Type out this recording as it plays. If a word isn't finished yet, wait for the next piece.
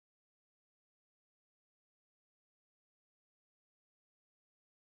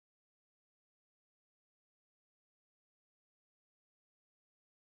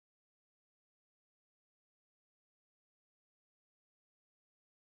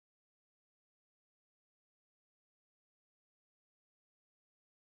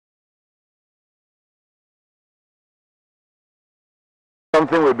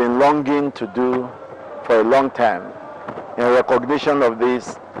Something we've been longing to do for a long time. In recognition of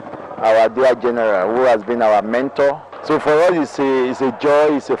this, our dear General, who has been our mentor. So for us, it's a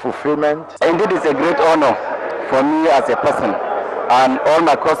joy, it's a fulfillment. Indeed, it's a great honor for me as a person and all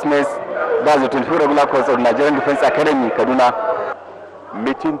my classmates, that's the 24 regular course of Nigerian Defense Academy, Kaduna.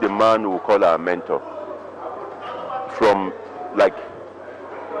 Meeting the man we call our mentor, from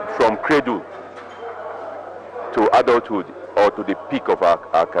cradle to adulthood or to the peak of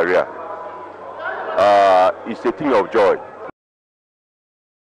our career, is a thing of joy.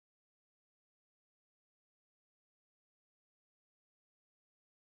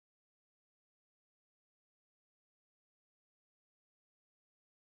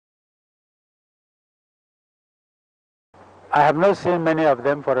 I have not seen many of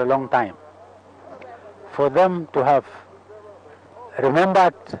them for a long time. For them to have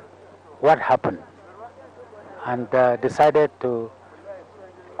remembered what happened and decided to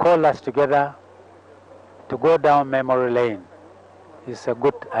call us together to go down memory lane is a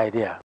good idea.